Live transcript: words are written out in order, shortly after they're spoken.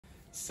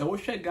So we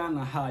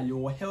Ghana ha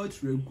your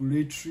health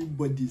regulatory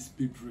bodies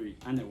bebree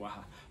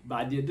anewaha.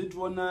 But the did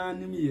one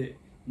name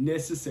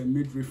Nurses and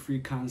Midwifery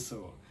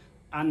Council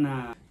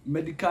and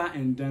Medical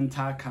and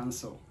Dental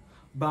Council.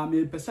 But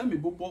me person me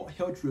bobo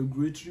health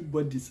regulatory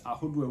bodies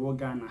ahodo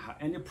Ghana ha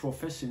any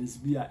professions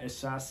be a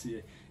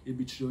ehase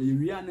ebitiro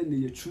yewia na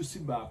ye choose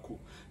baako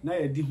na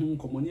ye di ho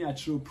nkomo ne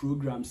a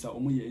programs a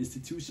omo ye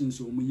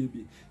institutions omo ye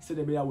bi se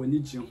de be ya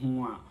wani gye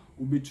ho a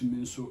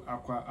ubetumi nso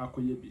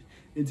akoye bi.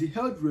 The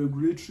health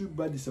regulatory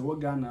bodies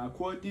Ghana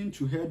according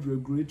to Health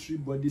Regulatory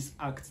Bodies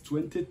Act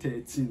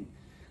 2013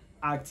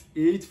 Act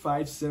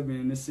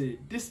 857 say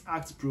this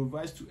act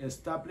provides to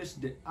establish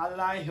the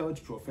Allied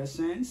Health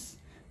Professions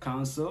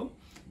Council,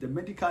 the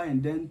Medical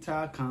and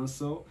Dental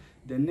Council,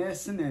 the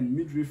Nursing and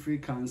Midwifery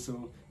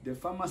Council, the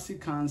Pharmacy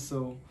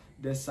Council,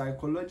 the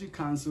Psychology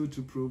Council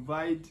to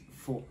provide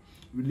for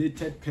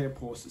related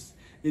purposes.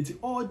 It's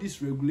all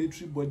these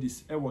regulatory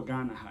bodies ewa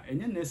Ghana ha.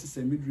 Enye Nurses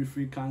and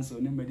Midwifery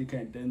Council, ne Medical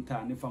and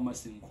Dental, ne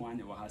Pharmacy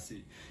nkwane wa ha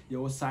say.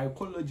 Your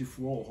Psychology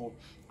for ho,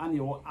 and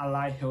your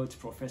Allied Health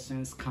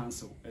Professions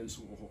Council and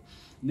so ho.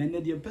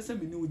 Nene the person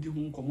me ni di ho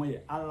nkomo ye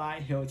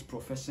Allied Health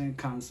Profession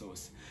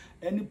Councils.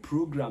 Any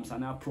programs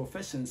and our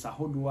professions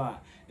ahodoa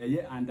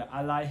under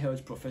Allied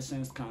Health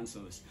Professions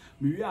Councils.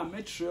 We are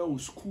metro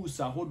schools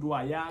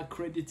ahodoa ya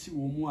accredited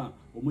wo mu a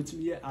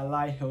omotimi ye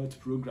Allied Health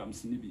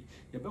programs ni bi.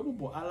 Ye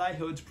bebo Allied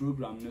Health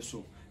program ne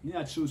so. Ni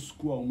a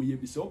school a omo ye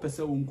bi se o pese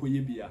wo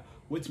nkoye bi a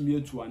wetimi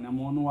etu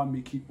anamo no wa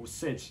make o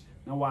search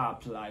na wa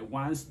apply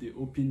once they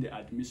open the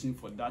admission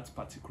for that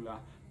particular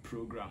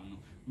program.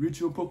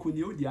 Ritual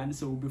Pokuni, the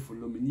answer will be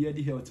follow me near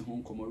the health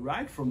home come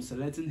right from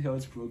selecting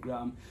health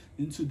program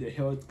into the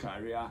health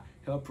career,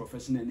 health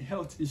profession, and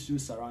health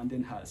issues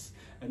surrounding us.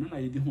 And when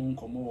I did home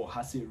come or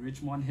has a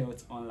Richmond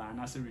Health Online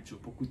as a Ritual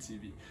Poku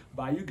TV.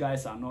 But you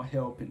guys are not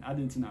helping. I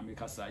didn't know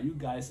you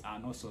guys are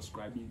not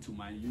subscribing to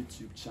my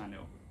YouTube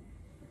channel.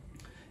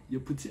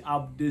 You put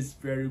up this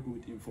very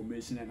good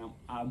information, and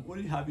I'm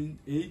only having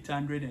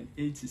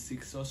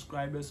 886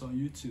 subscribers on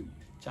YouTube.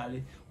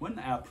 Charlie, when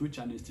I approach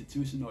an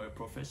institution or a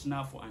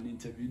professional for an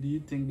interview, do you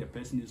think the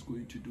person is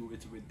going to do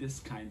it with this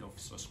kind of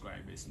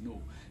subscribers?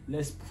 No.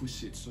 Let's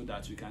push it so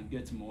that we can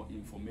get more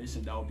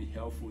information that will be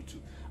helpful to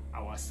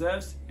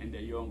ourselves and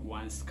the young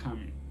ones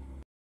coming.